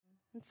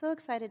I'm so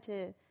excited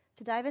to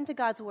dive into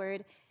God's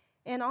Word.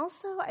 And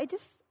also, I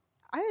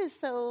was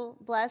so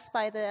blessed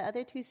by the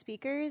other two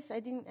speakers. I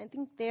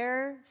think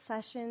their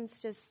sessions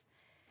just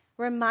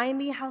remind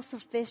me how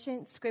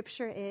sufficient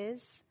Scripture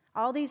is.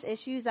 All these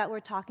issues that we're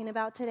talking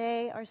about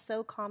today are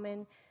so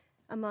common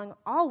among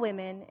all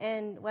women.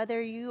 And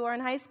whether you are in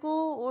high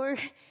school or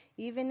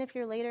even if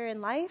you're later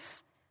in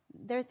life,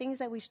 there are things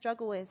that we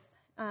struggle with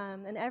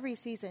in every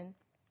season.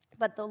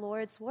 But the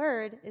Lord's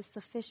Word is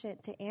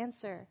sufficient to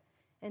answer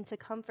and to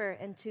comfort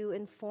and to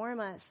inform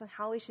us on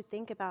how we should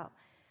think about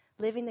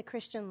living the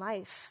Christian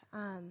life.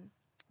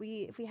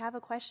 If we have a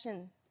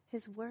question,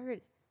 His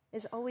Word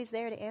is always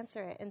there to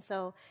answer it. And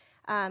so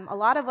a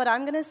lot of what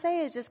I'm going to say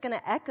is just going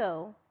to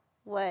echo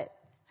what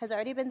has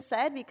already been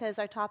said because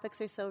our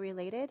topics are so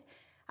related.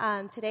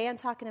 Today I'm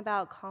talking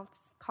about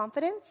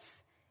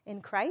confidence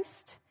in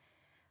Christ.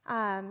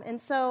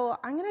 And so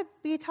I'm going to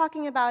be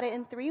talking about it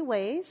in three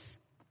ways.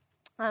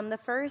 The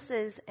first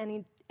is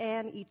an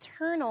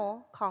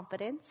eternal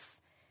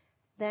confidence,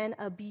 then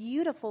a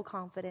beautiful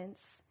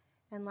confidence,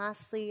 and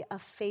lastly, a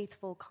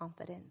faithful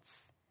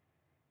confidence.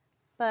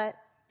 But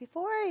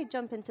before I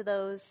jump into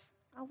those,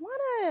 I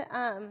want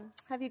to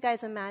have you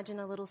guys imagine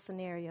a little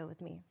scenario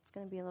with me. It's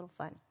going to be a little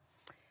fun.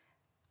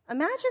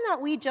 Imagine that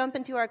we jump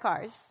into our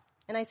cars,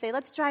 and I say,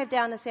 let's drive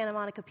down to Santa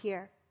Monica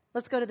Pier.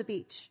 Let's go to the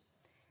beach.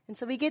 And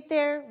so we get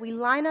there, we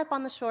line up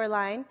on the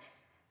shoreline,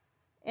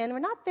 and we're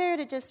not there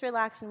to just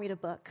relax and read a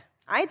book.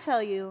 I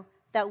tell you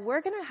that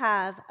we're going to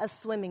have a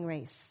swimming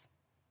race.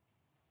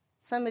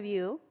 Some of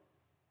you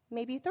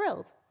may be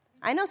thrilled.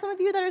 I know some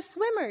of you that are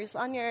swimmers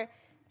on your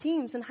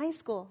teams in high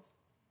school.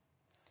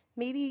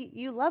 Maybe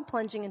you love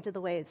plunging into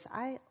the waves.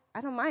 I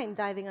don't mind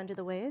diving under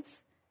the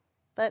waves,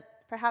 but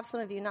perhaps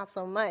some of you not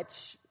so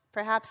much.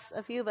 Perhaps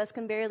a few of us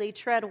can barely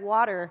tread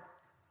water,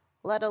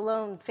 let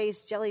alone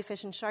face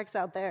jellyfish and sharks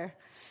out there.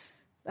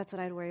 That's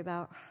what I'd worry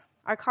about.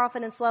 Our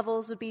confidence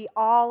levels would be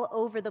all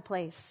over the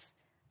place.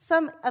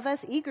 Some of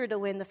us eager to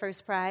win the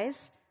first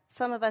prize,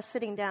 some of us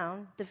sitting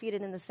down,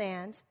 defeated in the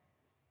sand,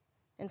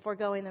 and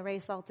foregoing the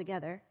race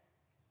altogether.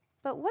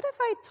 But what if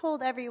I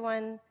told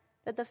everyone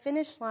that the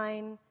finish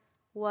line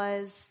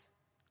was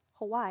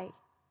Hawaii?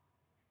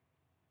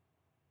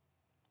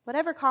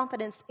 Whatever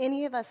confidence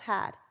any of us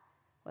had,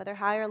 whether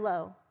high or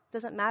low,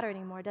 doesn't matter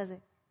anymore, does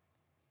it?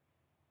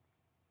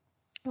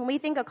 When we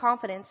think of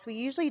confidence, we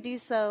usually do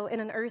so in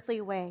an earthly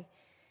way.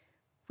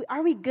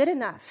 Are we good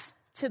enough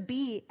to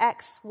be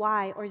X,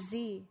 Y, or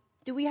Z?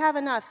 Do we have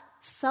enough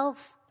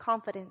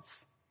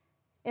self-confidence?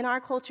 In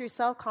our culture,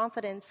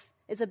 self-confidence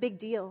is a big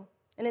deal,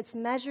 and it's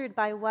measured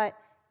by what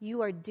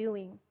you are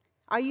doing.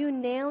 Are you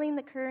nailing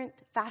the current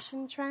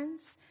fashion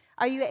trends?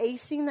 Are you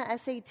acing the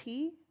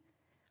SAT?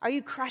 Are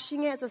you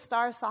crushing it as a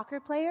star soccer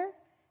player?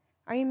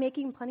 Are you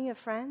making plenty of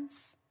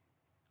friends?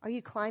 Are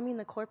you climbing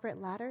the corporate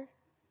ladder?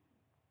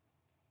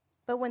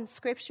 But when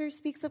Scripture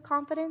speaks of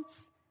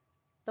confidence,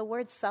 the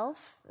word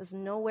self is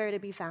nowhere to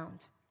be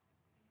found.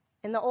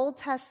 In the Old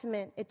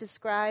Testament, it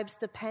describes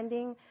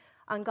depending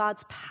on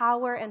God's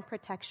power and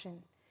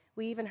protection.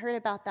 We even heard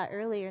about that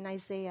earlier in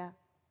Isaiah.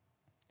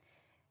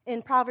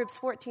 In Proverbs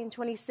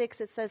 14:26,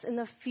 it says, "In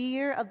the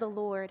fear of the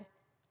Lord,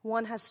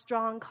 one has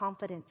strong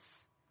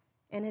confidence,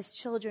 and his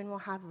children will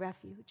have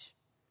refuge."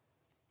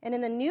 And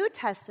in the New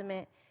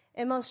Testament,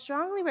 it most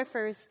strongly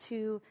refers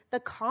to the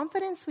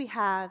confidence we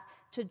have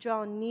to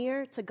draw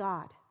near to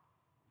God.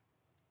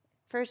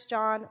 1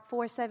 John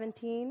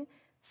 4:17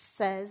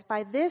 says,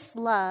 By this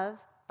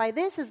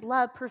is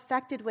love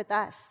perfected with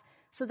us,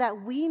 so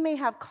that we may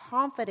have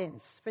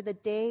confidence for the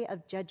day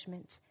of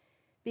judgment.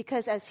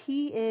 Because as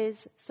He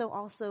is, so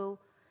also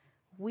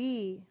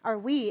we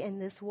in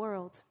this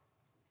world.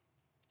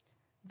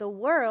 The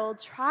world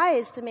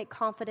tries to make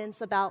confidence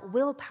about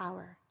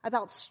willpower,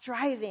 about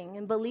striving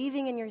and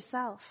believing in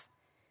yourself.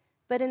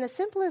 But in the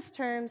simplest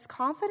terms,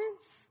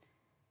 confidence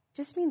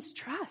just means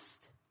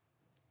trust.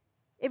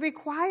 It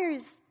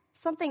requires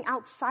something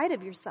outside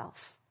of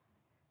yourself.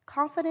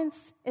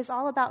 Confidence is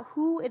all about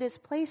who it is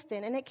placed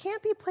in, and it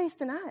can't be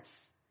placed in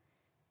us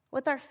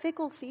with our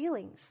fickle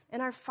feelings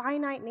and our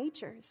finite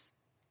natures.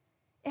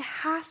 It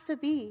has to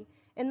be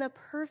in the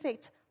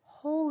perfect,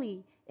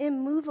 holy,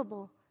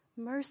 immovable,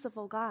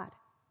 merciful God.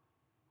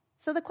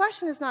 So the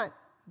question is not,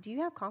 do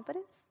you have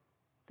confidence?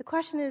 The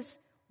question is,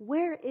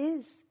 where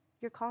is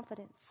your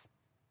confidence?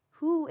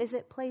 Who is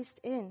it placed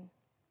in?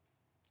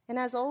 And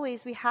as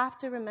always, we have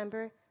to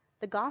remember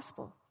the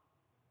gospel.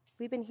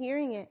 We've been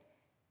hearing it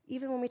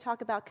even when we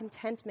talk about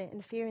contentment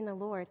and fearing the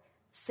Lord.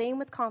 Same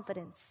with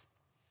confidence.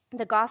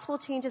 The gospel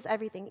changes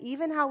everything,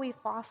 even how we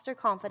foster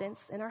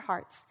confidence in our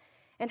hearts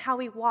and how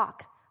we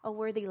walk a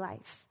worthy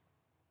life.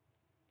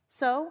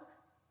 So,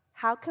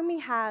 how can we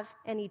have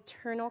an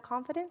eternal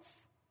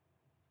confidence?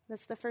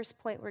 That's the first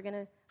point we're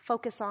going to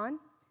focus on.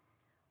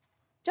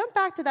 Jump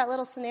back to that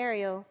little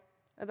scenario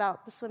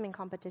about the swimming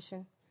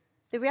competition.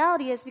 The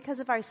reality is, because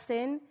of our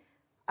sin,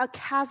 a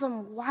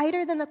chasm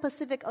wider than the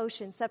Pacific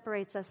Ocean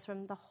separates us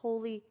from the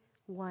Holy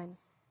One,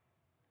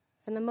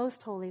 from the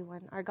Most Holy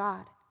One, our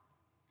God.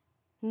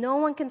 No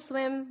one can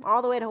swim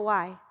all the way to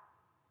Hawaii.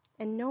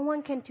 and no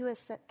one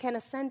can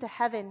ascend to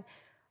heaven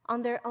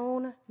on their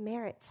own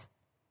merit.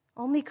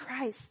 Only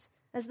Christ,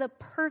 as the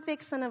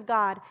perfect Son of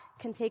God,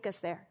 can take us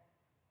there.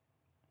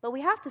 But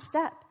we have to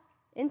step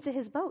into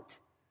his boat.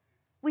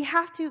 We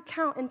have to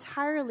count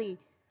entirely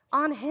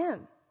on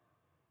him.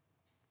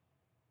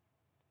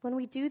 When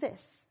we do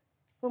this,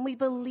 when we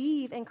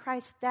believe in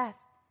Christ's death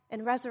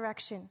and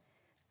resurrection,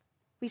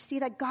 we see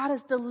that God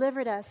has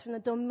delivered us from the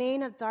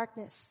domain of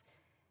darkness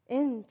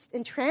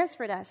and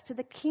transferred us to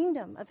the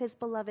kingdom of his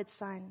beloved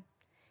Son,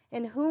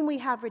 in whom we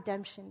have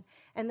redemption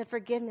and the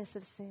forgiveness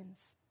of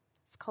sins.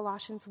 It's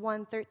Colossians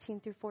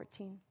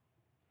 1:13-14.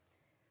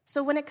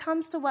 So when it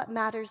comes to what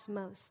matters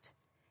most,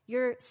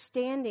 you're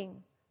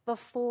standing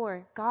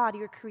before God,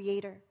 your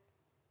Creator.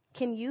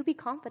 Can you be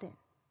confident?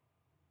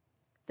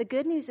 The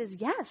good news is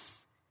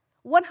yes,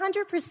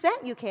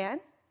 100% you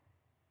can.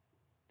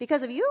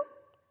 Because of you?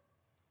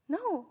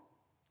 No.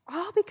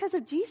 All because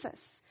of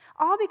Jesus.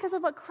 All because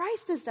of what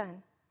Christ has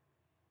done.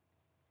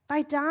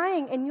 By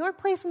dying in your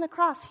place on the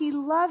cross, he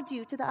loved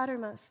you to the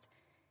uttermost.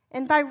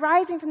 And by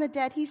rising from the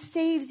dead, he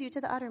saves you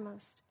to the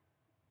uttermost.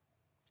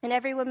 In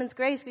Every Woman's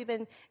Grace, we've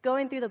been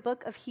going through the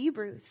book of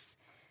Hebrews.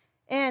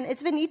 And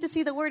it's been neat to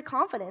see the word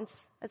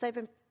confidence, as I've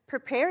been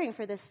preparing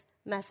for this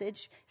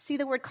message, see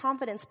the word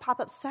confidence pop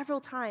up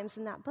several times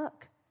in that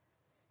book.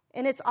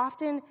 And it's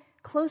often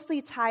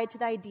closely tied to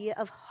the idea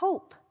of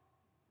hope,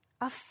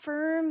 a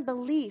firm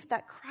belief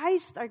that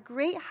Christ, our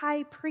great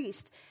high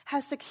priest,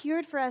 has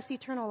secured for us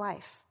eternal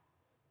life.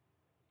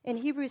 In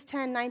Hebrews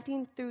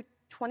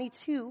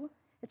 10:19-22,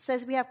 it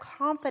says we have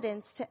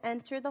confidence to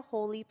enter the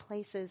holy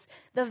places,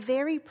 the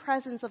very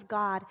presence of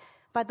God,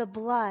 by the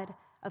blood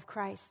of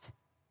Christ.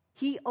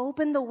 He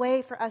opened the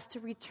way for us to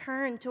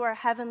return to our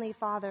Heavenly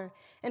Father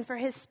and for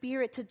his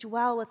Spirit to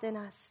dwell within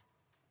us.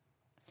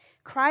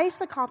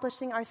 Christ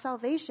accomplishing our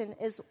salvation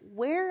is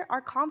where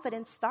our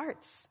confidence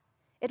starts.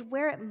 It's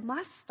where it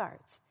must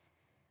start.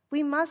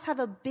 We must have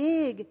a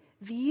big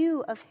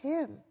view of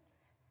him.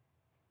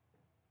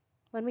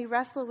 When we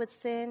wrestle with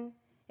sin,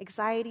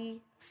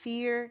 anxiety,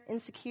 fear,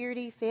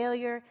 insecurity,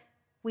 failure,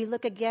 we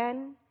look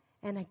again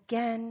and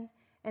again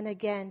and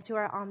again to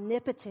our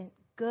omnipotent,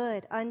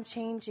 good,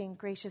 unchanging,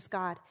 gracious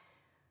God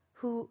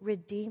who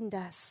redeemed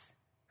us,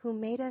 who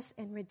made us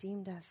and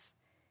redeemed us.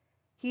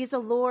 He is a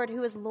Lord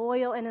who is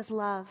loyal in his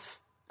love,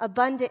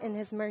 abundant in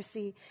his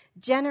mercy,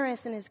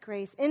 generous in his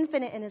grace,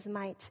 infinite in his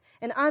might,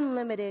 and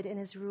unlimited in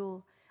his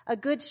rule. A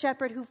good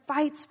shepherd who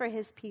fights for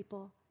his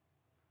people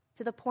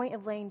to the point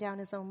of laying down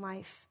his own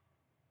life.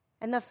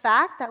 And the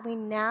fact that we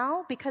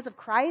now, because of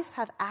Christ,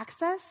 have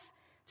access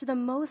to the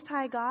Most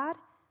High God,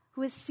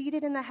 who is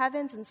seated in the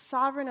heavens and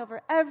sovereign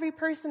over every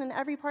person and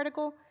every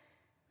particle,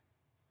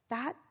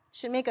 that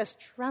should make us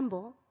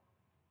tremble.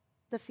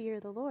 The fear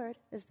of the Lord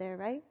is there,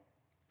 right?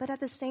 But at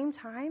the same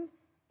time,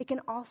 it can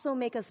also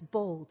make us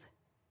bold.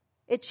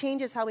 It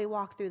changes how we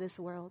walk through this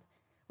world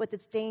with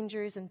its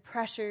dangers and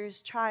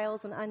pressures,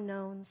 trials and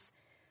unknowns.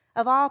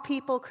 Of all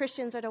people,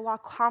 Christians are to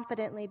walk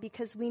confidently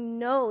because we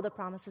know the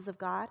promises of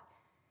God.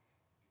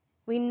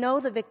 We know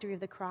the victory of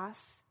the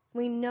cross.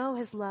 We know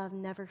his love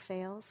never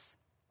fails.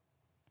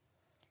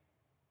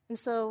 And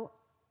so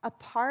a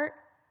part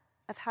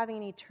of having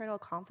an eternal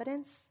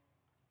confidence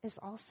is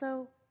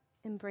also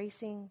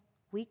embracing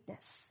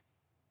weakness.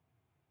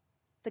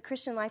 The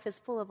Christian life is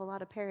full of a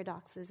lot of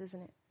paradoxes,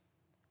 isn't it?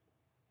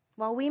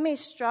 While we may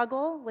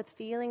struggle with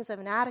feelings of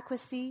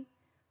inadequacy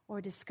or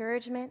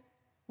discouragement,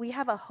 we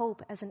have a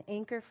hope as an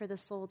anchor for the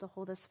soul to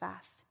hold us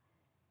fast.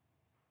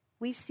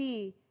 We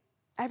see,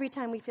 every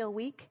time we feel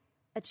weak,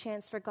 a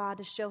chance for God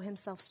to show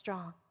himself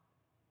strong.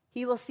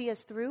 He will see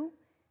us through.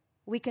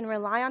 We can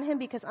rely on him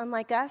because,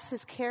 unlike us,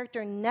 his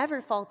character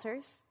never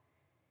falters.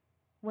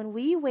 When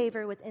we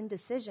waver with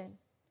indecision,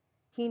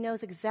 he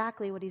knows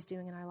exactly what he's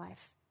doing in our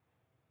life.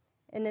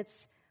 And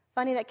it's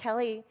funny that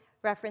Kelly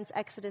referenced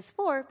Exodus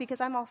 4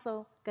 because I'm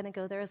also going to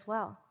go there as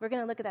well. We're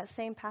going to look at that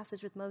same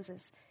passage with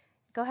Moses.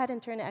 Go ahead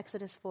and turn to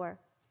Exodus 4.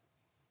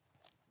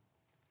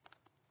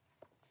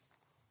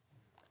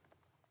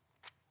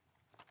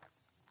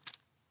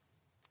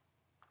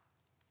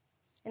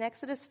 In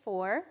Exodus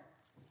 4, I'm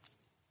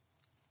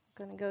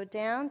going to go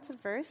down to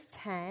verse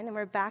 10, and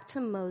we're back to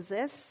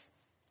Moses.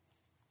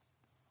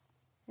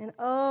 And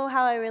oh,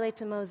 how I relate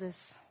to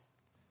Moses,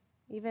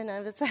 even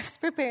as I was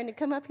preparing to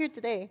come up here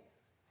today.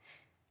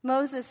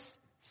 Moses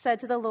said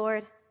to the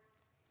Lord,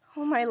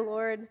 "Oh, my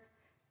Lord,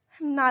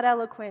 I'm not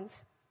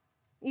eloquent,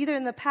 either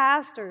in the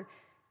past or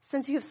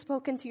since you have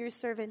spoken to your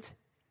servant,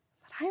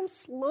 but I am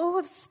slow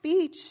of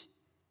speech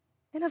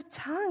and of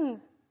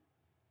tongue."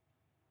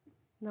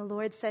 And the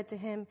Lord said to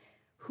him,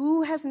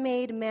 "Who has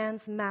made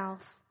man's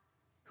mouth?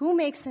 Who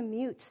makes him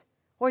mute,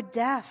 or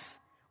deaf,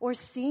 or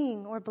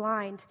seeing, or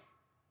blind?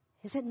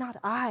 Is it not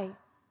I,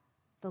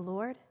 the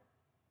Lord?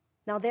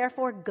 Now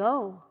therefore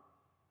go,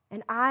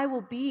 and I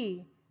will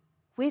be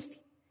with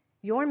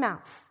your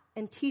mouth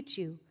and teach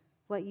you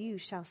what you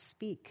shall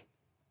speak."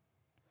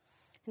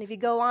 And if you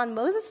go on,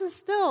 Moses is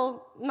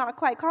still not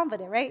quite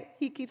confident, right?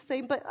 He keeps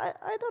saying, "But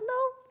I don't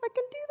know if I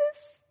can do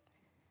this.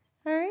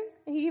 All right?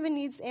 He even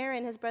needs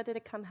Aaron, his brother, to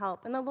come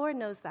help. And the Lord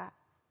knows that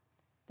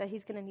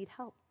he's going to need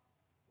help.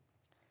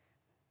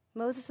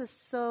 Moses is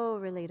so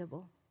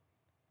relatable.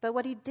 But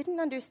what he didn't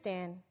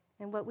understand,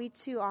 and what we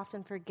too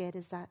often forget,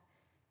 is that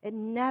it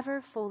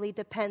never fully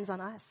depends on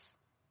us.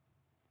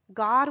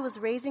 God was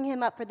raising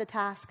him up for the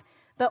task,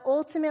 but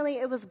ultimately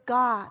it was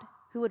God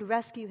who would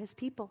rescue his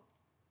people.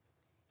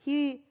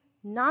 He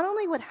not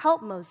only would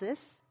help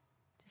Moses,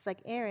 just like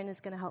Aaron is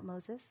going to help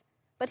Moses,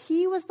 but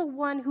he was the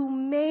one who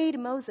made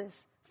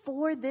Moses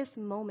for this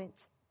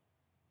moment.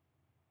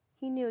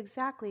 He knew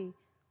exactly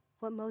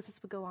what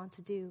Moses would go on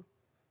to do.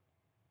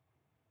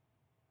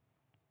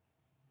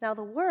 Now,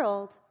 the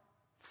world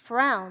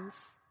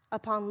frowns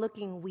upon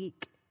looking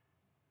weak,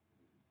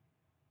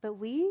 but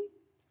we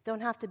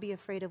don't have to be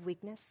afraid of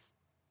weakness.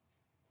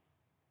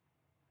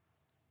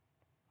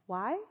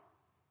 Why?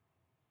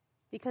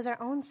 Because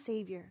our own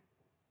Savior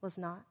was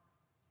not.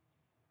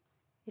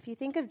 If you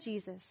think of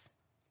Jesus,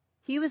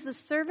 he was the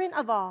servant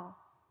of all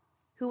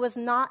who was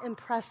not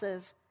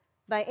impressive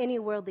by any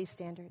worldly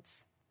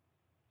standards.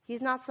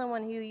 He's not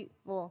someone who,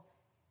 well,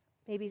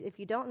 maybe if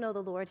you don't know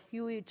the Lord,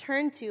 who you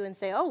turn to and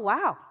say, oh,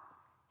 wow,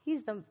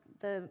 he's the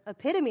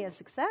epitome of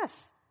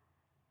success.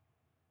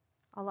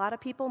 A lot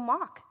of people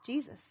mock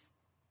Jesus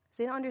because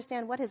they don't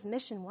understand what his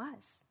mission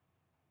was.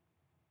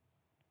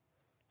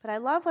 But I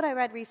love what I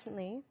read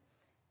recently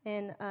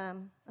in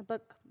a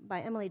book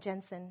by Emily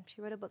Jensen.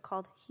 She wrote a book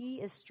called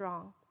He is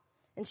Strong.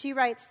 And she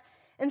writes,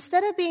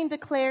 instead of being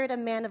declared a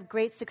man of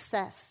great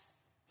success,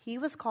 he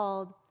was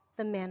called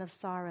the man of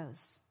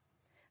sorrows.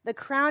 The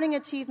crowning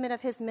achievement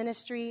of his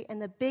ministry and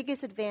the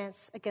biggest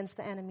advance against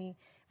the enemy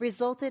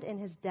resulted in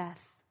his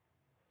death.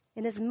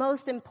 In his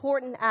most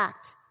important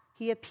act,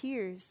 he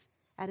appears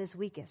at his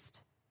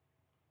weakest,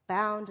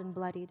 bound and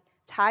bloodied,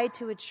 tied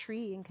to a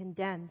tree and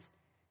condemned.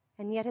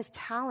 And yet his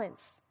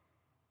talents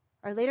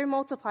are later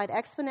multiplied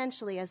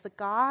exponentially as the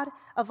God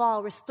of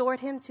all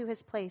restored him to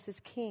his place as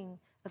King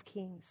of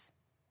Kings.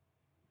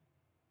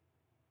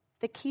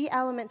 The key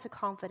element to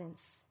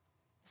confidence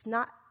is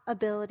not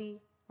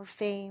ability or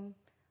fame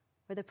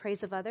or the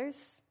praise of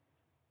others.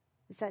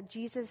 Is that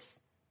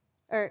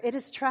it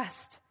is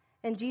trust.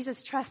 And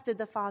Jesus trusted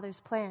the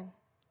Father's plan.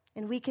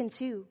 And we can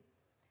too.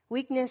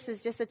 Weakness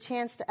is just a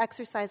chance to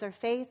exercise our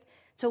faith,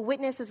 to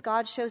witness as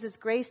God shows his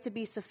grace to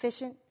be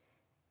sufficient.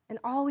 And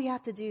all we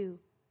have to do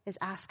is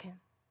ask him.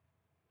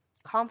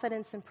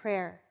 Confidence and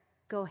prayer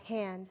go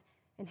hand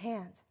in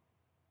hand.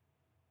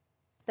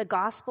 The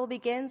gospel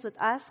begins with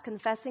us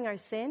confessing our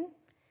sin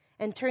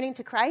and turning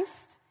to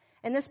Christ,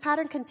 and this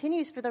pattern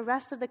continues for the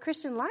rest of the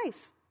Christian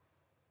life.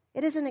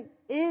 It is in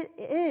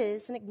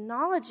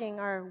acknowledging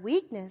our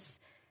weakness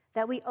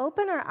that we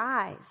open our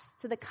eyes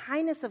to the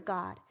kindness of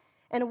God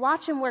and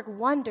watch him work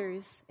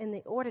wonders in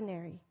the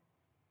ordinary,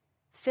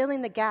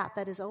 filling the gap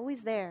that is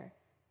always there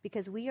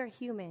because we are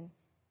human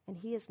and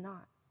he is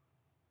not.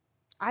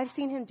 I've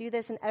seen him do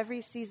this in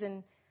every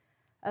season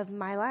of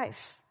my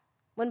life.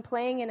 When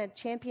playing in a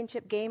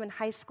championship game in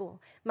high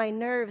school, my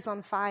nerves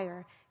on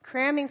fire,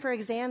 cramming for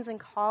exams in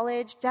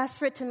college,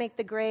 desperate to make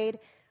the grade,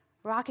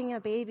 rocking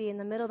a baby in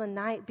the middle of the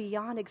night,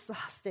 beyond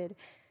exhausted,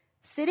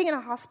 sitting in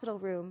a hospital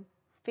room,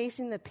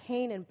 facing the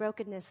pain and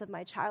brokenness of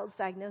my child's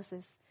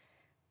diagnosis.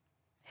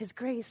 His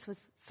grace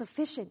was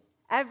sufficient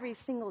every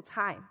single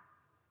time.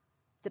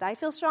 Did I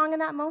feel strong in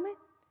that moment?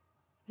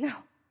 No,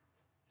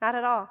 not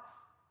at all.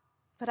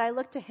 But I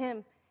looked to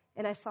him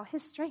and I saw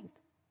his strength,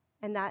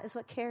 and that is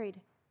what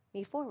carried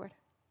me forward.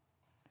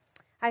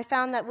 I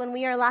found that when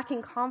we are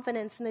lacking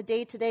confidence in the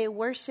day-to-day,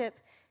 worship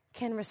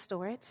can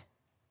restore it.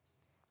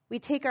 We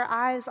take our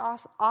eyes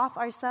off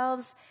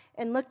ourselves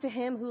and look to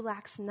him who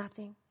lacks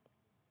nothing.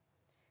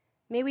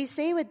 May we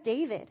say with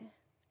David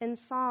in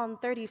Psalm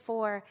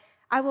 34,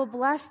 I will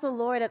bless the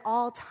Lord at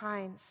all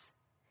times.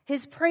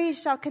 His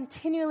praise shall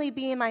continually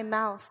be in my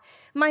mouth.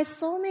 My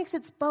soul makes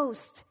its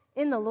boast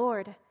in the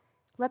Lord.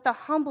 Let the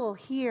humble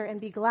hear and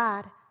be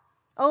glad.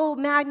 Oh,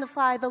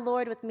 magnify the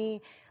Lord with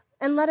me,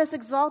 and let us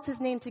exalt his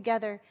name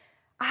together.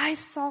 I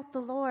sought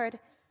the Lord,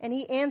 and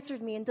he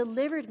answered me and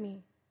delivered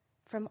me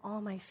from all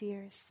my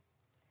fears.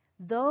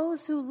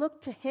 Those who look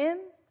to him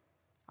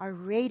are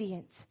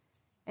radiant,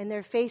 and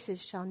their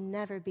faces shall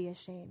never be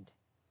ashamed.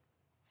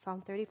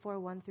 Psalm 34,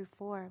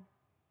 1-4.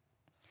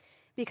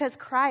 Because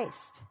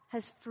Christ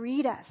has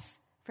freed us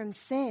from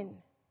sin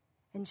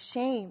and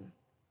shame,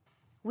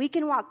 we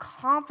can walk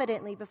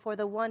confidently before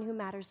the one who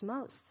matters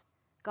most,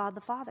 God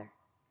the Father.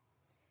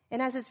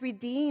 And as his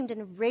redeemed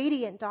and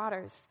radiant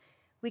daughters,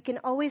 we can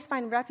always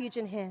find refuge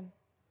in him.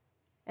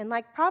 And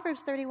like the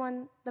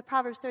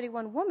Proverbs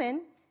 31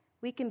 woman,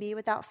 we can be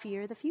without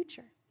fear of the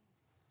future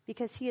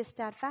because he is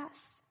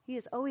steadfast. He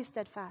is always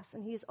steadfast,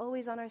 and he is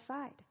always on our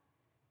side.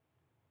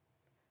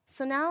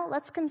 So now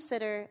let's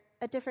consider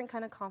a different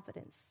kind of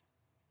confidence,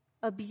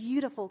 a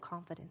beautiful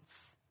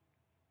confidence.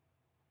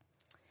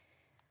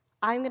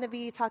 I'm going to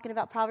be talking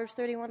about Proverbs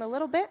 31 a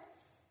little bit,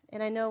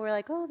 and I know we're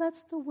like, oh,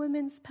 that's the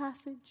women's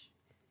passage.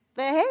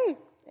 But hey,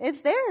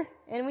 it's there,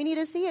 and we need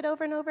to see it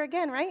over and over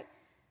again, right?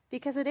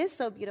 Because it is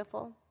so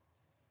beautiful.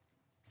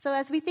 So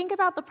as we think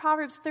about the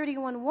Proverbs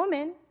 31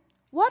 woman,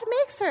 what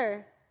makes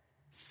her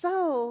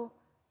so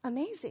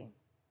amazing?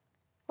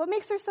 What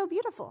makes her so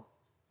beautiful?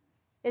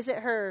 Is it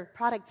her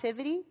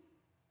productivity,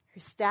 her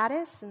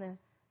status in the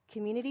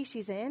community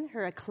she's in,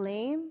 her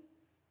acclaim?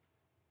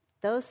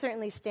 Those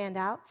certainly stand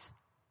out.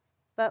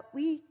 But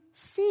we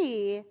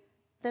see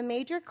the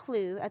major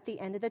clue at the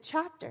end of the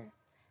chapter,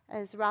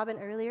 as Robin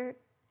earlier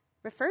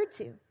referred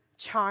to.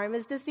 Charm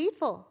is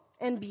deceitful,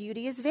 and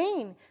beauty is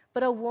vain,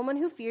 but a woman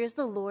who fears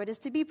the Lord is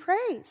to be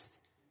praised.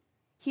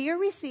 Here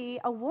we see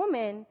a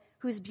woman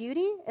whose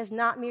beauty is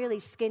not merely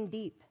skin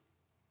deep.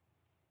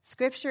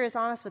 Scripture is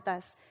honest with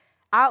us.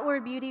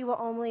 Outward beauty will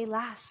only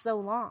last so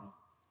long,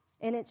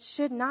 and it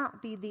should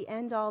not be the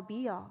end-all,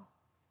 be-all.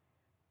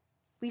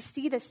 We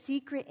see the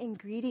secret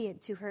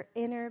ingredient to her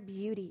inner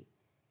beauty,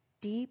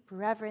 deep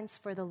reverence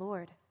for the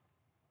Lord.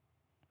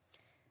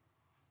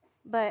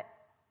 But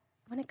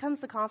when it comes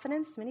to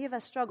confidence, many of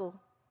us struggle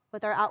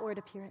with our outward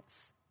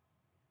appearance.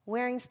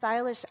 Wearing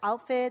stylish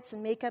outfits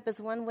and makeup is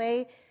one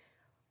way.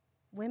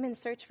 Women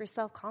search for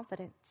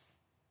self-confidence.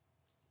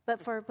 But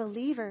for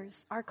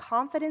believers, our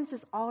confidence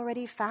is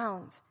already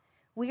found.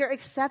 We are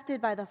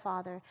accepted by the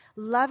Father,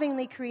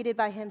 lovingly created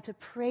by Him to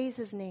praise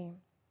His name.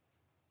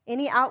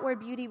 Any outward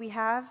beauty we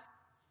have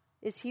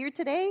is here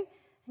today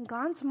and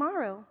gone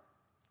tomorrow.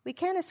 We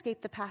can't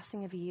escape the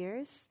passing of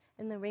years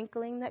and the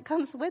wrinkling that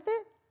comes with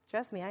it.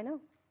 Trust me, I know.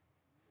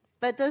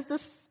 But does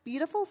this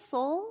beautiful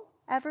soul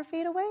ever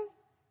fade away?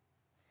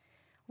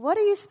 What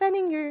are you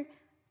spending your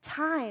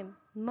time,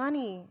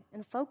 money,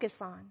 and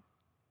focus on?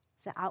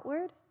 Is it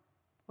outward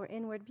or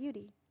inward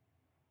beauty?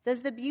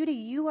 Does the beauty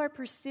you are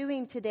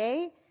pursuing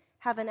today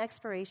have an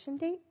expiration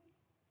date,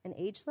 an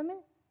age limit?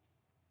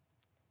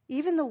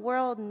 Even the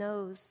world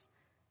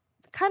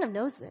kind of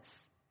knows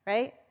this,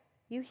 right?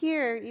 You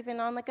hear,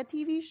 even on like a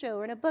TV show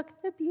or in a book,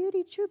 the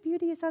beauty, true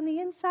beauty is on the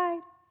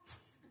inside.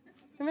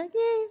 I'm like,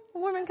 yay,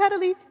 warm and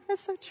cuddly.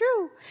 That's so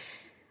true.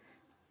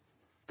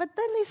 But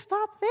then they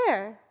stop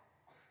there.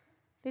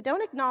 They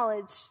don't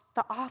acknowledge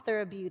the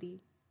author of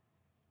beauty.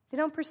 They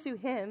don't pursue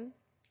Him.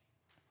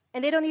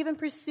 And they don't even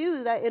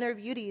pursue that inner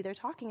beauty they're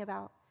talking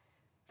about.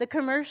 The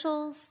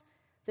commercials,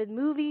 the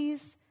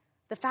movies,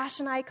 the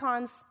fashion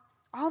icons,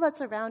 all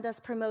that's around us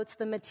promotes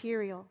the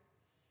material,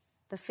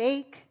 the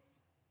fake.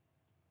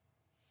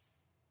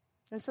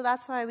 And so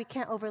that's why we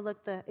can't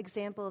overlook the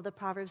example of the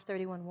Proverbs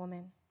 31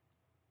 woman.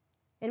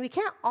 And we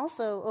can't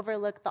also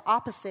overlook the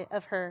opposite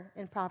of her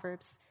in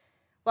Proverbs.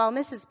 While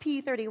Mrs.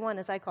 P31,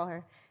 as I call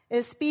her,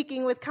 is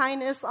speaking with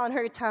kindness on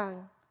her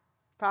tongue,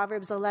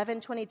 Proverbs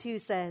 11:22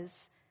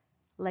 says,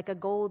 like a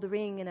gold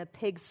ring in a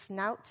pig's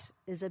snout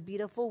is a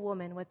beautiful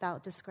woman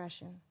without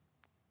discretion.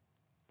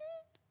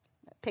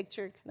 That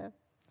picture kind of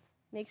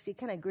makes you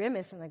kind of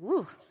grimace and like,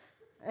 woo,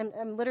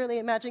 I'm literally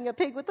imagining a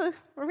pig with a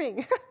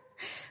ring.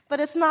 But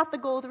it's not the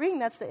gold ring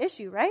that's the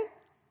issue, right?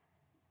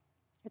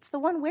 It's the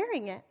one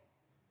wearing it.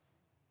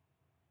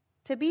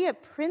 To be a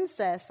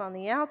princess on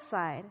the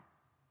outside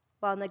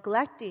while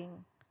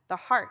neglecting the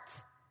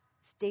heart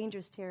is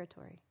dangerous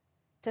territory.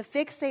 To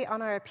fixate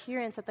on our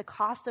appearance at the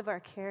cost of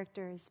our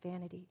character is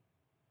vanity.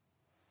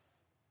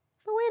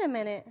 But wait a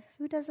minute,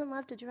 who doesn't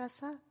love to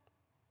dress up?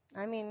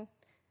 I mean,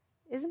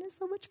 isn't it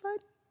so much fun?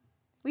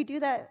 We do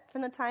that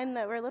from the time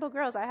that we're little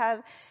girls. I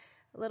have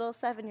a little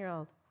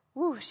 7-year-old.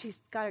 Woo,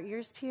 she's got her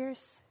ears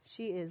pierced.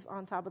 She is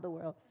on top of the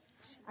world.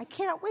 I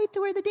can't wait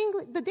to wear the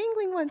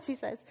dingling one, she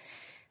says.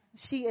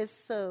 She is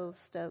so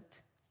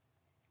stoked.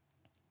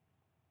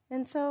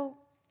 And so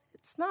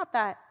it's not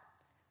that,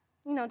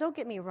 don't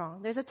get me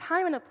wrong. There's a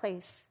time and a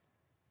place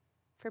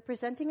for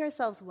presenting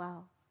ourselves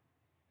well.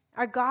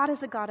 Our God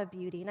is a God of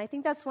beauty. And I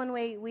think that's one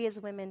way we as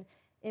women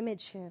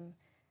image Him,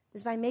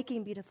 is by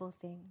making beautiful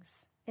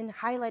things and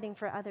highlighting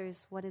for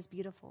others what is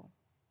beautiful.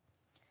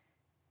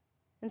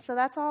 And so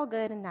that's all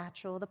good and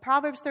natural. The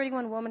Proverbs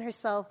 31 woman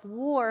herself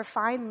wore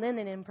fine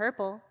linen in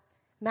purple,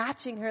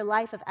 matching her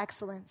life of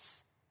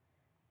excellence.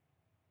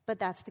 But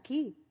that's the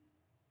key.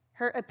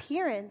 Her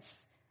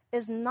appearance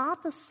is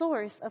not the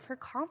source of her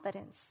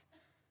confidence.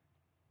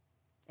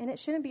 And it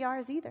shouldn't be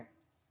ours either.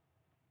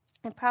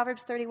 In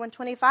Proverbs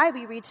 31:25,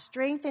 we read,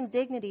 strength and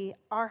dignity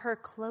are her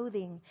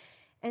clothing,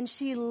 and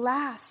she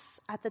laughs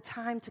at the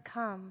time to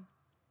come.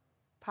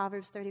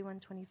 Proverbs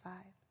 31:25.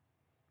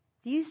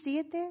 Do you see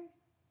it there?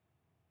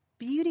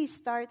 Beauty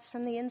starts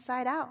from the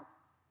inside out.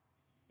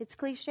 It's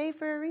cliche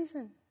for a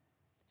reason.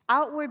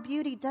 Outward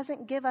beauty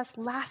doesn't give us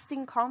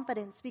lasting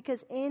confidence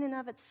because in and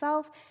of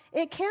itself,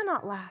 it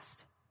cannot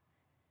last.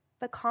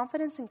 But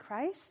confidence in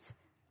Christ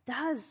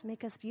does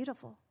make us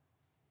beautiful.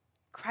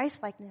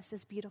 Christ-likeness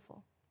is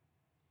beautiful.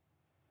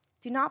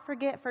 Do not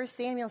forget 1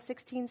 Samuel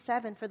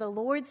 16:7, for the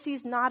Lord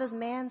sees not as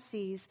man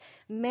sees.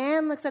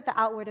 Man looks at the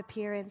outward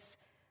appearance,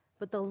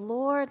 but the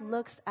Lord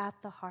looks at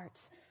the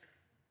heart.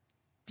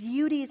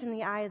 Beauty is in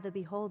the eye of the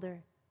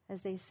beholder,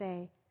 as they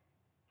say,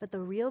 but the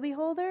real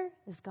beholder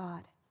is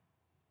God.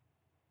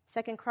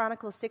 2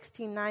 Chronicles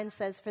 16:9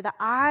 says, "For the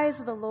eyes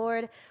of the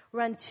Lord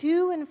run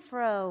to and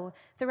fro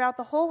throughout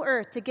the whole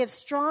earth to give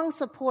strong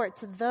support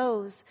to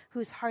those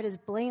whose heart is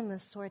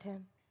blameless toward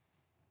him."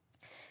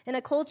 In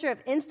a culture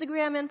of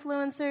Instagram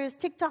influencers,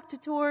 TikTok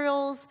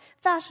tutorials,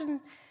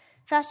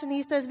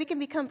 fashionistas, we can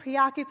become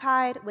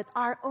preoccupied with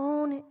our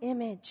own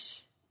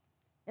image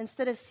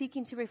instead of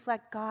seeking to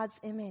reflect God's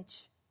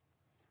image.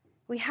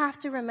 We have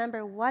to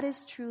remember what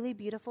is truly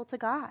beautiful to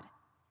God.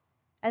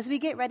 As we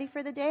get ready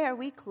for the day, are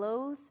we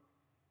clothed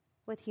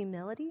with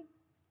humility,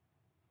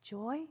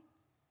 joy,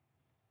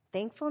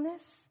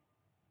 thankfulness?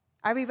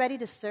 Are we ready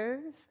to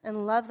serve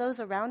and love those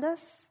around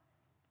us?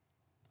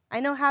 I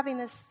know having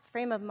this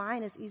frame of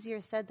mind is easier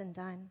said than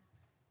done.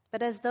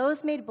 But as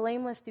those made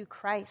blameless through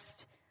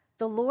Christ,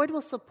 the Lord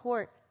will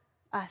support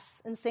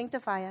us and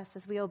sanctify us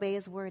as we obey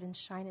his word and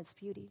shine its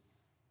beauty.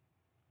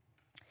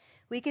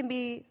 We can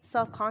be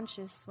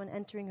self-conscious when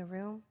entering a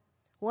room,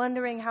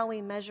 wondering how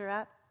we measure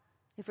up,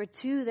 if we're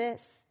to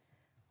this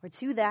or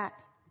to that.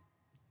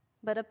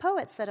 But a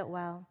poet said it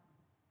well.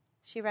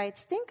 She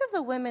writes, "Think of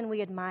the women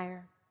we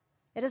admire.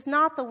 It is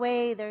not the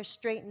way their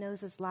straight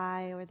noses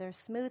lie or their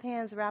smooth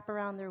hands wrap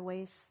around their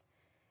waists.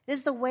 It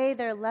is the way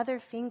their leather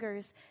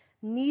fingers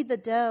knead the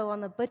dough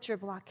on the butcher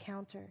block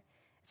counter.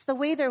 It's the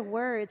way their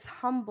words,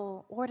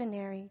 humble,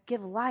 ordinary,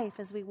 give life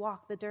as we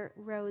walk the dirt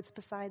roads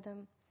beside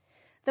them.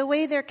 The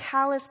way their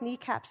calloused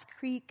kneecaps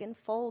creak and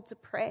fold to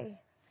pray.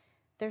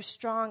 Their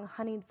strong,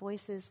 honeyed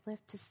voices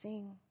lift to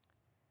sing.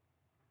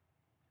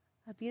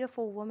 A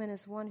beautiful woman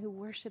is one who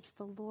worships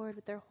the Lord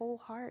with their whole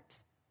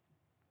heart."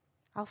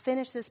 I'll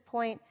finish this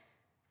point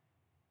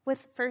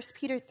with 1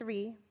 Peter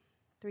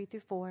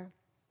 3:3-4.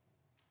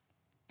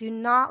 "Do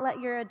not let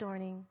your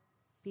adorning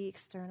be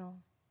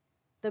external,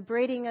 the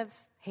braiding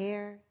of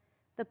hair,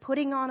 the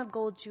putting on of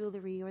gold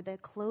jewelry, or the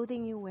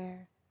clothing you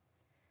wear.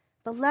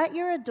 But let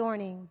your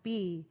adorning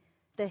be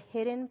the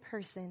hidden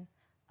person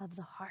of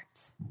the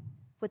heart,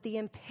 with the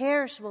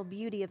imperishable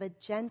beauty of a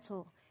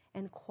gentle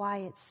and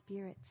quiet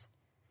spirit,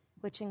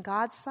 which in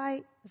God's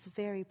sight is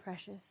very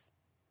precious.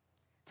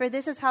 For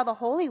this is how the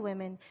holy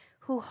women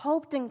who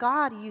hoped in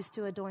God used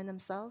to adorn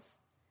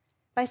themselves,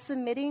 by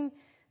submitting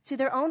to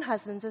their own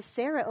husbands, as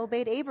Sarah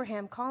obeyed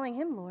Abraham, calling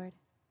him Lord.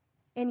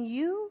 And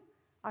you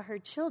are her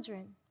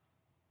children,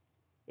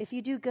 if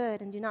you do good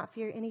and do not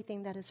fear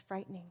anything that is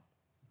frightening."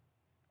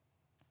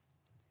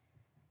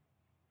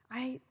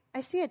 I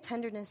see a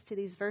tenderness to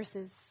these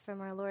verses from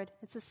our Lord.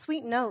 It's a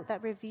sweet note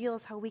that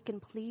reveals how we can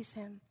please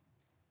him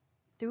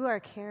through our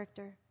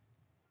character.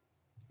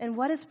 And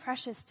what is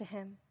precious to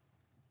him?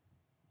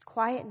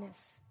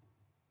 Quietness,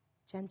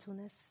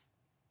 gentleness,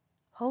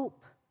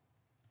 hope,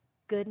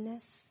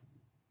 goodness,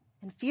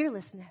 and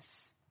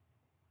fearlessness.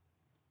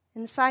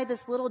 Inside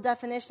this little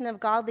definition of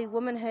godly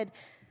womanhood,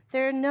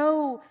 there are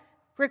no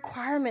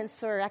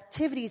requirements or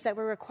activities that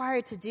we're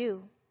required to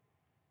do.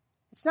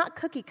 It's not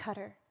cookie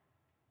cutter,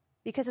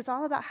 because it's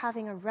all about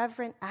having a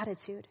reverent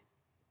attitude.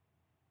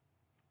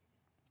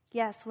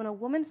 Yes, when a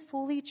woman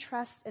fully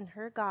trusts in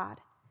her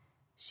God,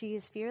 she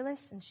is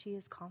fearless and she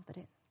is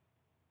confident.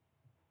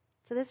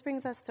 So this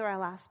brings us to our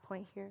last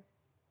point here,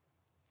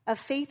 a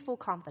faithful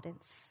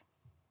confidence.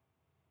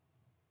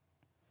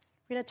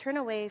 We're going to turn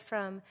away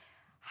from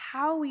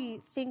how we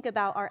think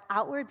about our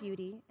outward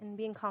beauty and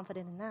being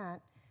confident in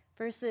that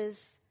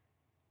versus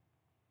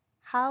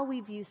how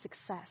we view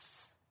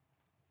success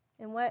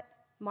and what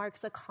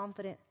marks a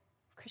confident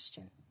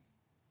Christian.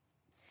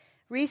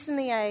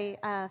 Recently,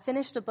 I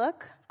finished a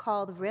book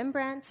called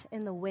Rembrandt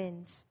in the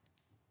Wind.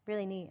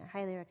 Really neat. I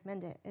highly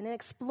recommend it. And it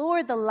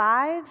explored the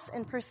lives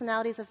and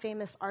personalities of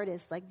famous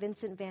artists like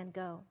Vincent van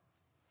Gogh.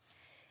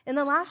 In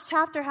the last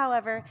chapter,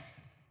 however,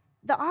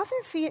 the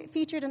author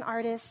featured an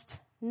artist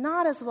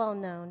not as well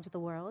known to the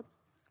world,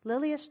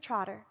 Lilias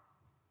Trotter.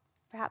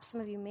 Perhaps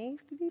some of you may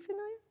be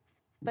familiar,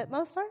 but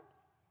most aren't.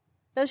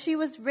 Though she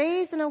was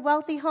raised in a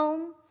wealthy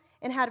home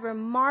and had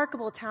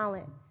remarkable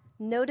talent,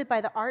 noted by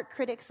the art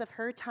critics of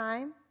her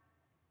time,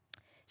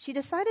 she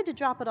decided to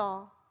drop it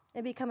all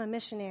and become a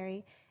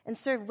missionary and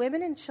serve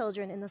women and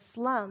children in the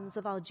slums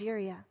of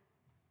Algeria.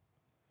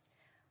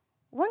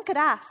 One could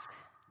ask,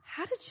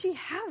 how did she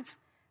have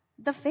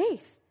the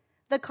faith,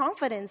 the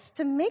confidence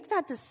to make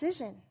that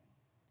decision?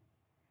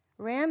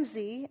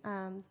 Ramsey,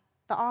 the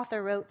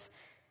author, wrote,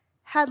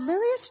 "Had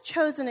Lilias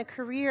chosen a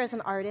career as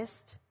an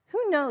artist,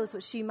 who knows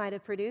what she might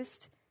have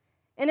produced?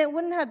 And it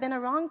wouldn't have been a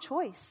wrong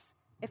choice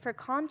if her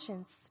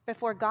conscience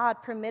before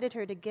God permitted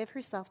her to give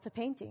herself to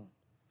painting.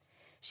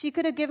 She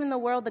could have given the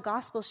world the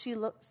gospel she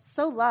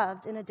so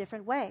loved in a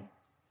different way.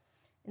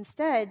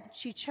 Instead,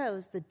 she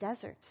chose the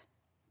desert."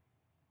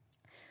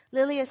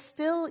 Lilias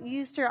still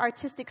used her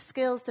artistic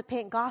skills to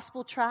paint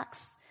gospel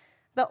tracts,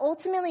 but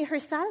ultimately her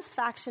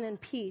satisfaction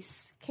and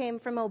peace came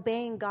from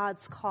obeying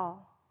God's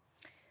call.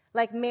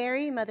 Like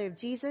Mary, mother of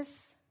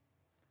Jesus,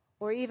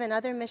 or even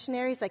other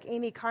missionaries like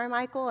Amy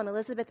Carmichael and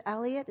Elizabeth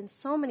Elliot and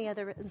so many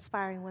other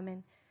inspiring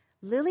women,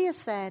 Lilias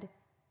said,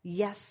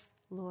 "Yes,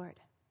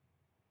 Lord."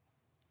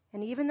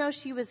 And even though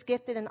she was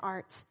gifted in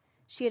art,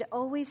 she had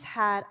always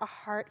had a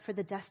heart for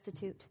the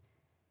destitute.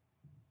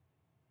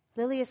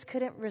 Lilius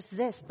couldn't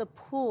resist the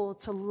pull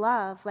to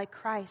love like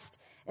Christ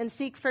and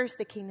seek first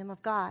the kingdom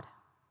of God.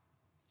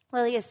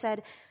 Lilius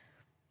said,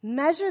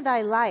 "Measure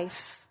thy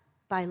life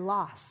by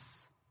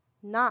loss,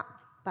 not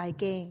by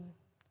gain,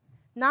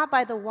 not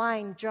by the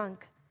wine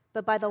drunk,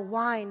 but by the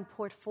wine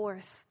poured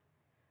forth.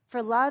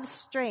 For love's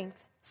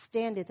strength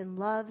standeth in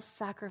love's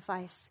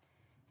sacrifice,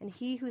 and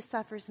he who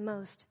suffers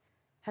most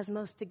has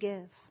most to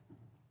give."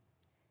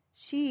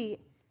 She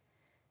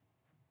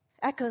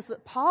echoes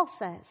what Paul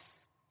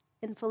says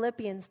in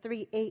Philippians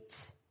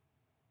 3:8.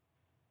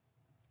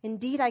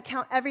 "Indeed, I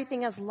count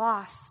everything as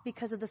loss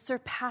because of the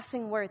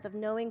surpassing worth of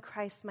knowing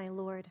Christ my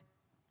Lord.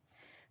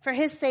 For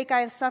his sake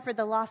I have suffered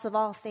the loss of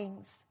all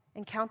things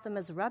and count them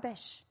as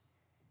rubbish,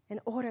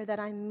 in order that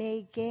I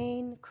may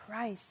gain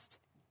Christ."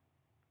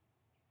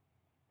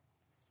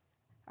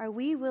 Are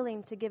we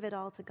willing to give it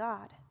all to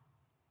God?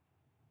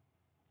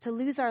 To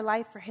lose our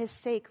life for his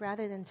sake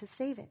rather than to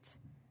save it?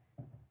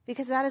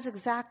 Because that is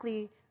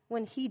exactly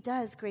when he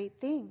does great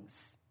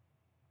things.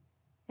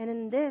 And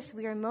in this,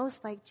 we are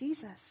most like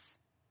Jesus.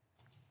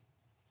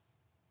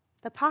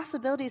 The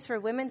possibilities for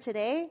women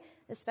today,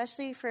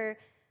 especially for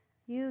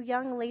you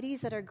young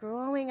ladies that are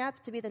growing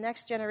up to be the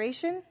next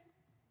generation,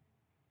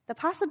 the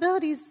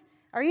possibilities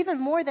are even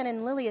more than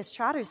in Lilius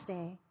Trotter's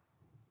day.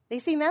 They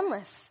seem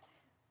endless.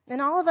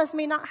 And all of us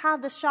may not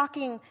have the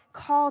shocking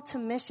call to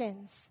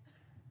missions,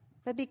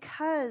 but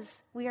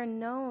because we are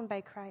known by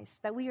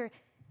Christ,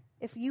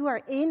 if you are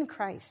in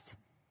Christ,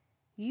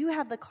 you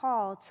have the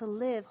call to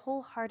live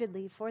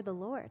wholeheartedly for the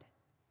Lord.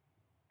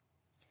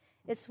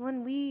 It's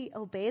when we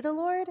obey the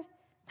Lord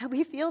that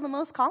we feel the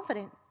most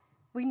confident.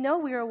 We know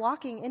we are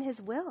walking in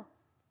his will.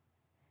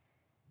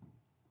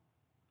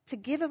 To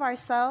give of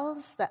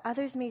ourselves that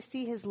others may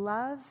see his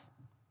love,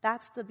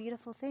 that's the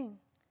beautiful thing.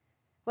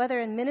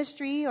 Whether in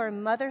ministry or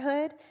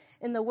motherhood,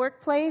 in the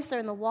workplace or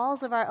in the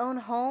walls of our own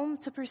home,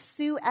 to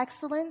pursue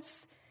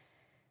excellence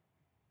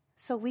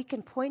so we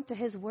can point to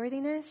his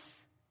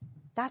worthiness,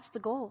 that's the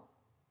goal.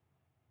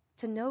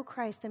 To know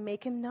Christ and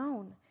make him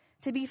known.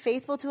 To be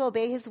faithful to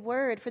obey his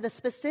word for the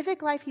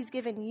specific life he's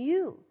given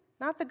you,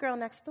 not the girl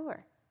next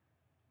door.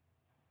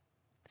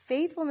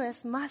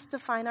 Faithfulness must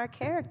define our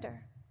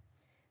character,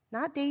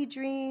 not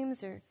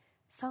daydreams or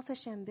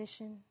selfish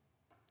ambition.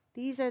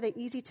 These are the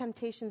easy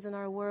temptations in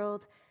our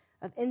world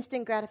of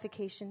instant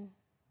gratification.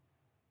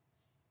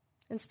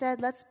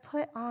 Instead, let's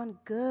put on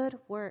good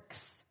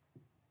works,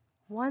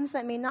 ones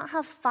that may not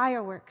have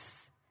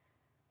fireworks,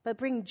 but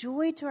bring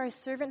joy to our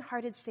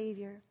servant-hearted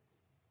Savior.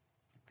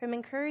 From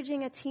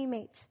encouraging a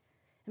teammate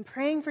and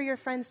praying for your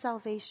friend's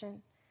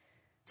salvation,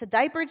 to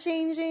diaper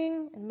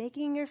changing and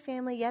making your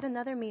family yet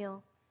another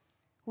meal,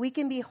 we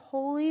can be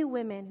holy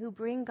women who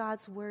bring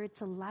God's word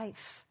to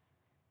life.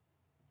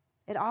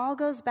 It all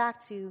goes back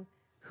to,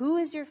 who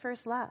is your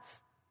first love?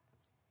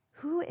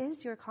 Who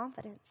is your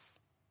confidence?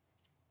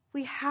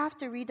 We have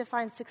to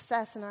redefine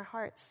success in our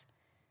hearts.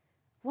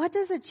 What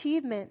does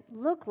achievement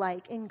look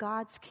like in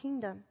God's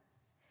kingdom?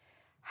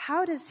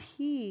 How does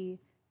he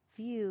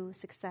view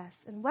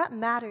success, and what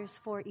matters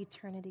for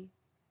eternity?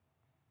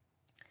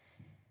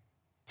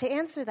 To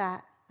answer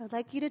that, I would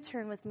like you to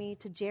turn with me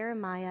to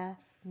Jeremiah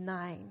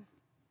 9.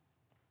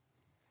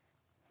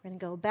 We're going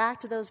to go back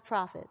to those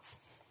prophets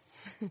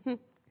because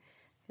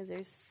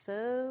they're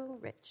so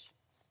rich.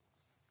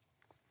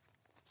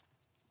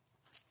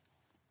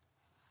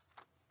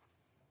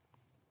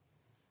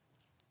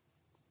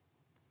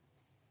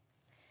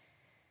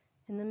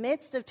 In the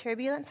midst of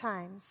turbulent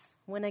times,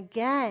 when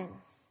again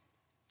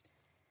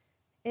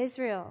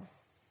Israel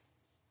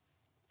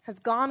has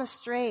gone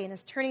astray and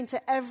is turning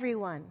to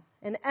everyone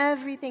and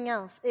everything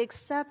else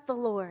except the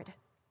Lord,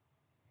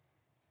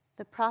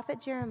 the prophet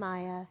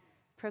Jeremiah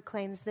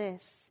proclaims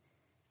this.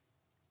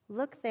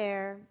 Look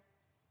there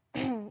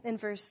in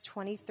verse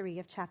 23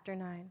 of chapter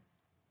 9.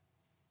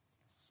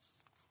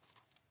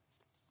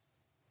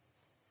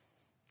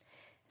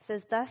 It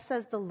says, "Thus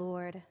says the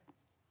Lord,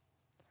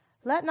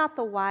 let not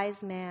the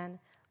wise man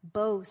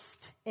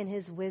boast in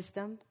his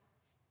wisdom.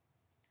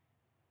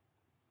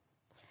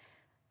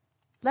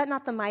 Let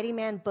not the mighty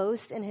man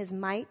boast in his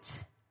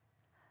might.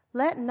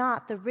 Let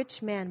not the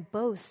rich man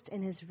boast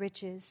in his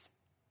riches.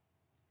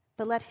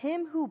 But let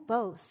him who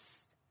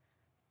boasts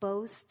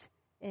boast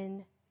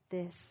in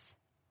this,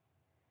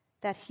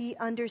 that he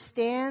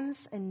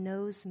understands and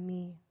knows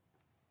me,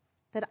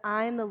 that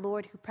I am the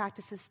Lord who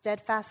practices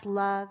steadfast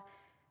love,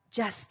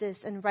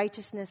 justice, and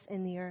righteousness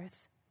in the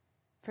earth.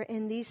 For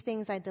in these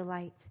things I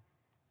delight,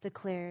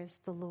 declares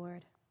the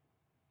Lord."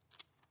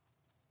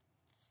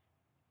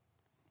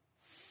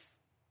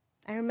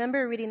 I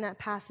remember reading that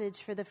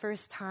passage for the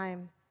first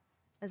time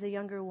as a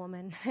younger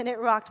woman, and it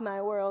rocked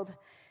my world.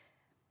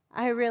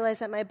 I realized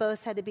that my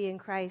boast had to be in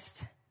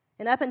Christ.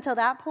 And up until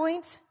that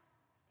point,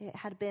 it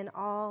had been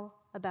all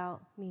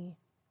about me.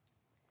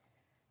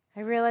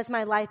 I realized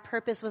my life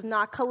purpose was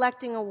not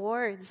collecting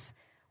awards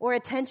or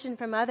attention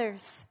from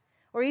others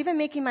or even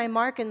making my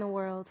mark in the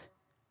world,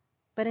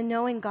 but in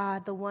knowing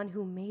God, the one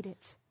who made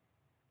it.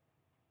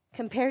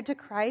 Compared to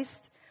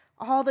Christ,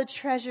 All the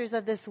treasures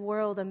of this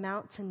world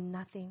amount to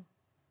nothing.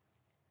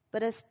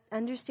 But as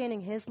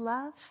understanding his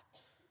love,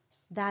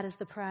 that is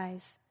the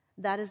prize.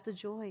 That is the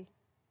joy.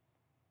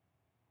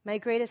 My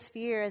greatest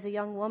fear as a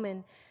young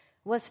woman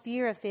was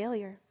fear of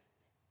failure.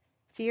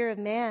 Fear of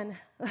man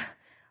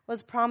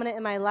was prominent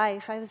in my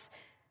life. I was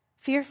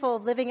fearful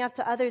of living up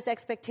to others'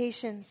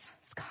 expectations. I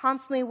was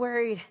constantly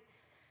worried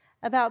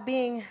about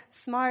being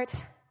smart,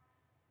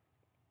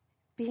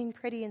 being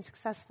pretty and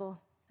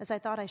successful as I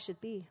thought I should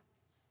be.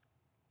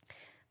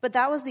 But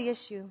that was the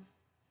issue.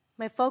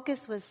 My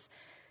focus was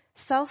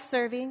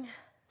self-serving,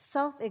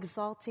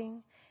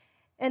 self-exalting,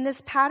 and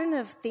this pattern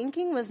of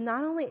thinking was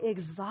not only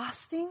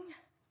exhausting,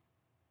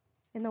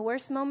 in the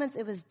worst moments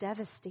it was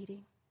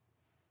devastating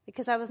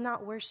because I was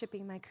not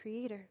worshiping my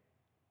Creator.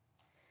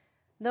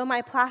 Though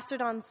my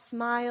plastered-on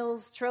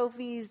smiles,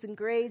 trophies, and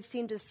grades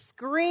seemed to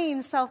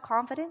scream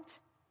self-confident,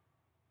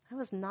 I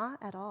was not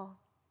at all.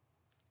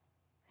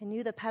 I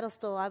knew the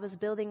pedestal I was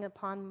building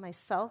upon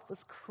myself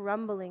was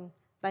crumbling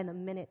by the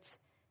minute,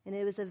 and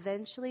it was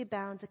eventually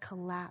bound to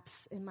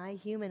collapse in my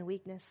human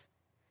weakness.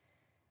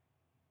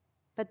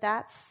 But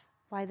that's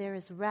why there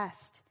is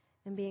rest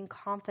in being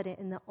confident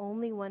in the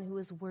only one who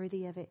is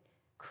worthy of it,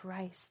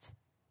 Christ.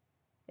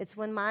 It's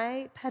when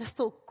my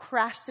pedestal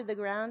crashed to the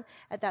ground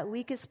at that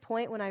weakest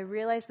point when I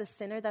realized the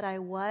sinner that I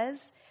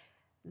was,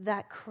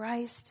 that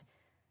Christ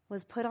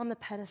was put on the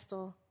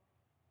pedestal.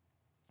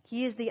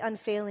 He is the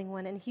unfailing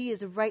one, and he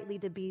is rightly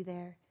to be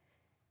there.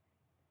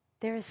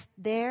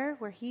 There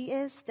where he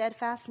is,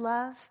 steadfast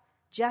love,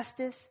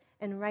 justice,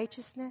 and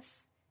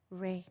righteousness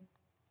reign.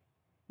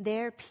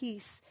 There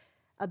peace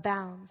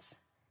abounds.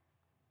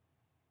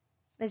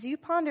 As you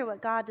ponder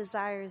what God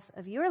desires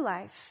of your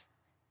life,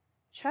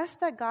 trust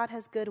that God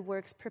has good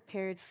works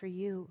prepared for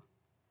you.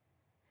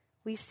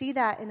 We see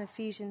that in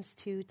Ephesians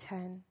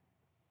 2:10.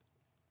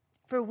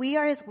 For we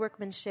are his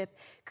workmanship,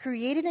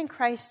 created in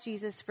Christ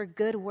Jesus for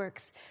good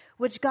works,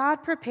 which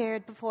God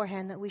prepared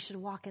beforehand that we should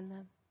walk in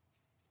them.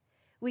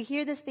 We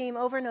hear this theme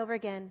over and over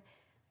again.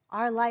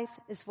 Our life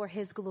is for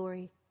his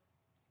glory.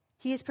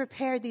 He has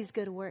prepared these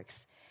good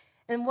works.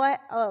 And what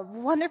a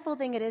wonderful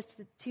thing it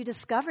is to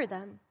discover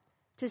them,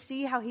 to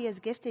see how he has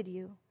gifted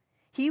you.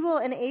 He will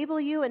enable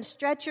you and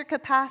stretch your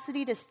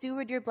capacity to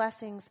steward your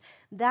blessings.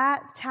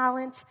 That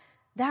talent,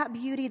 that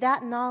beauty,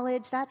 that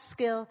knowledge, that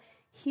skill,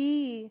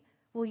 he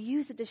will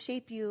use it to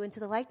shape you into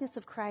the likeness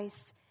of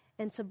Christ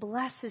and to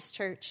bless his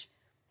church.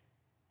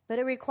 But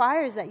it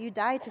requires that you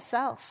die to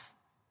self.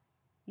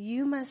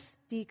 You must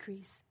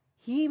decrease.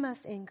 He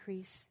must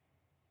increase.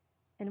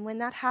 And when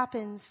that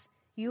happens,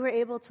 you are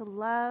able to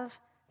love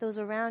those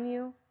around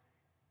you.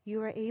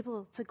 You are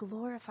able to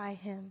glorify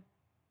him.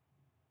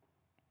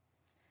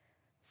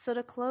 So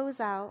to close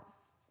out,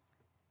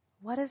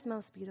 what is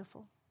most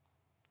beautiful?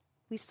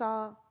 We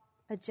saw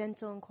a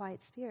gentle and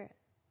quiet spirit.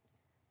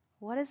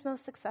 What is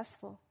most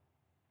successful?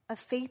 A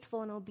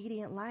faithful and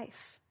obedient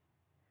life.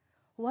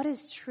 What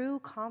is true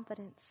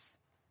confidence?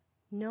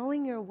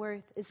 Knowing your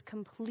worth is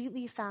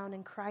completely found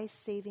in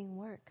Christ's saving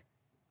work.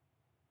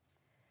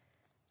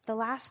 The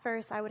last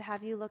verse I would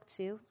have you look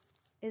to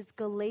is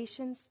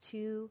Galatians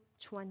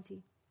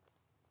 2:20.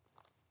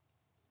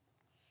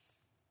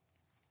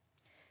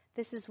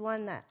 This is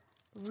one that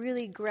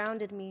really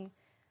grounded me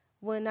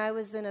when I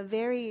was in a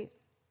very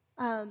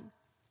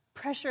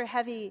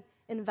pressure-heavy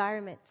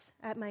environment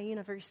at my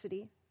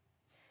university.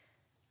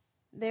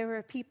 There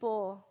were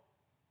people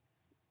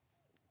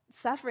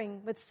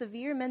suffering with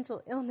severe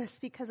mental illness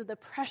because of the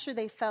pressure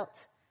they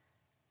felt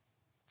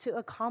to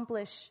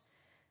accomplish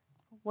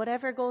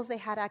whatever goals they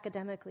had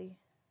academically,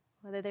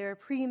 whether they were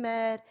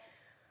pre-med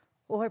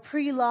or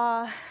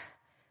pre-law.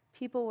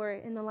 People were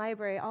in the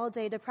library all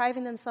day,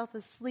 depriving themselves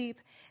of sleep.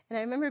 And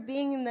I remember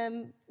being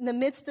in the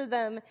midst of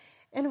them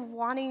and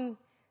wanting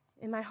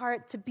in my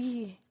heart to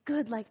be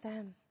good like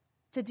them,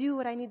 to do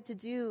what I need to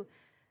do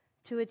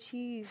to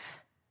achieve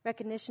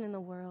recognition in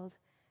the world.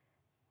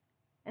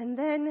 And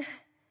then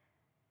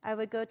I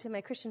would go to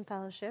my Christian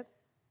fellowship,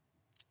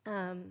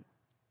 and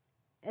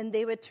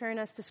they would turn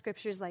us to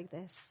scriptures like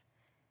this.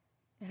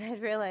 And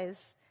I'd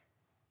realize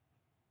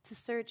to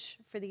search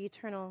for the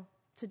eternal,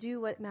 to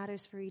do what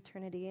matters for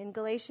eternity. In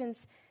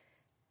Galatians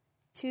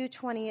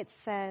 2:20, it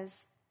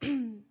says,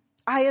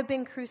 I have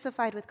been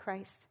crucified with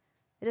Christ.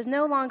 It is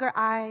no longer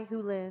I who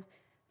live,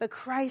 but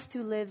Christ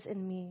who lives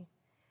in me.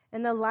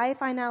 And the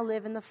life I now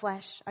live in the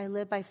flesh, I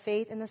live by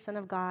faith in the Son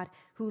of God,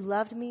 who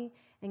loved me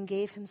and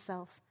gave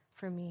himself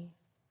for me.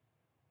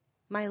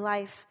 My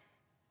life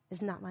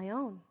is not my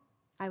own,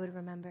 I would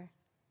remember.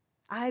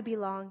 I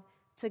belong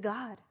to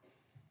God.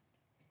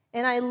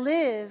 And I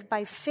live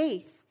by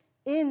faith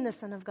in the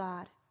Son of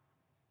God.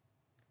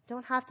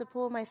 Don't have to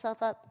pull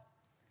myself up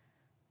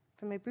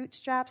from my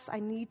bootstraps. I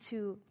need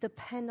to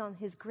depend on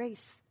his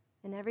grace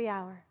in every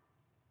hour.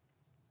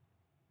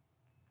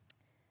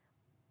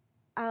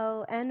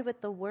 I'll end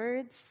with the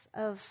words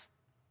of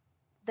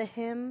the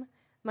hymn,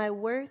 My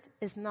worth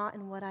is not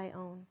in what I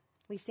own.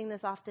 We sing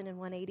this often in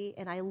 180,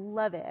 and I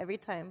love it every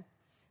time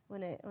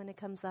when it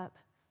comes up.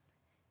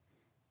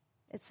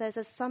 It says,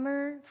 as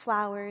summer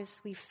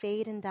flowers we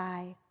fade and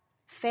die.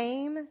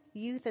 Fame,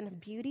 youth, and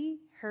beauty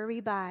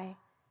hurry by.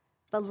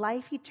 But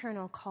life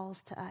eternal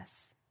calls to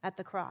us at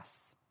the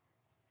cross.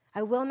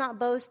 I will not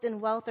boast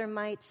in wealth or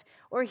might,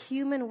 or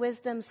human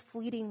wisdom's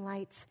fleeting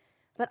light,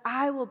 but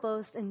I will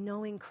boast in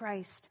knowing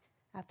Christ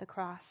at the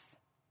cross.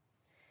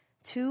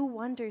 Two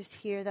wonders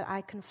here that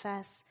I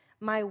confess,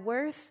 my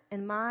worth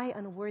and my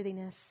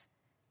unworthiness,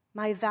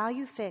 my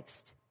value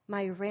fixed,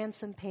 my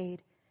ransom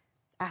paid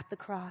at the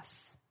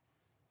cross.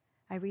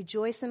 I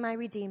rejoice in my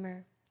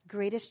Redeemer,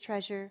 greatest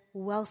treasure,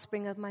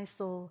 wellspring of my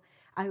soul.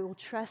 I will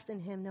trust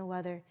in him no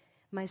other.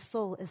 My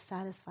soul is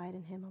satisfied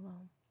in him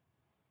alone.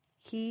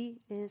 He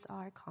is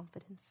our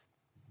confidence.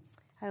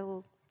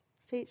 Should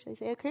I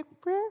say a quick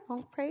prayer?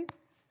 I'll pray,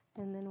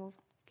 and then we'll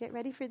get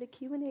ready for the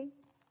Q&A.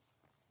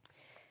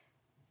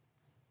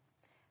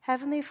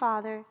 Heavenly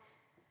Father,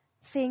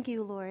 thank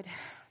you, Lord,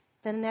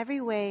 that in every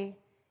way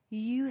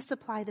you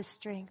supply the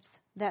strength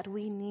that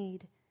we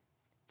need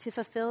to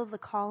fulfill the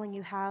calling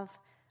you have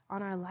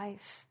on our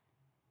life.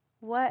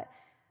 What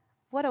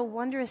a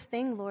wondrous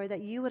thing, Lord,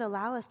 that you would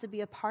allow us to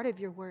be a part of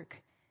your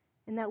work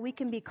and that we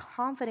can be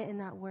confident in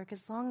that work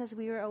as long as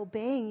we are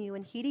obeying you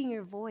and heeding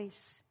your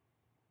voice.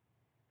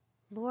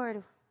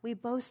 Lord, we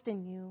boast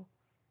in you.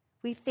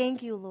 We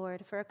thank you,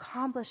 Lord, for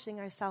accomplishing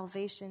our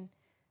salvation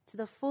to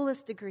the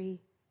fullest degree,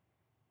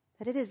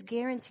 that it is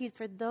guaranteed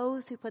for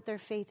those who put their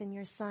faith in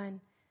your Son,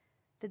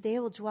 that they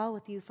will dwell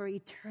with you for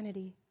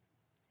eternity.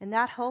 And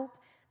that hope,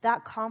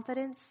 that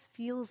confidence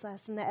fuels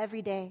us in the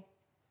everyday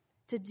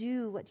to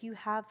do what you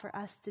have for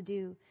us to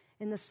do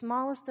in the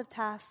smallest of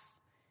tasks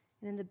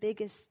and in the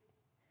biggest.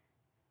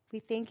 We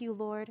thank you,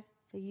 Lord,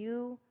 that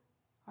you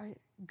are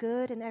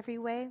good in every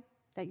way,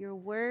 that your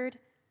word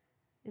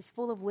is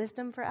full of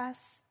wisdom for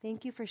us.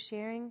 Thank you for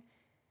sharing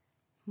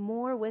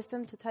more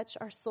wisdom to touch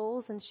our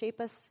souls and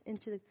shape us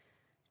into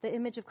the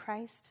image of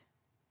Christ.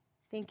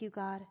 Thank you,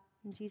 God.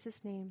 In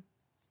Jesus' name,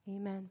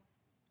 amen.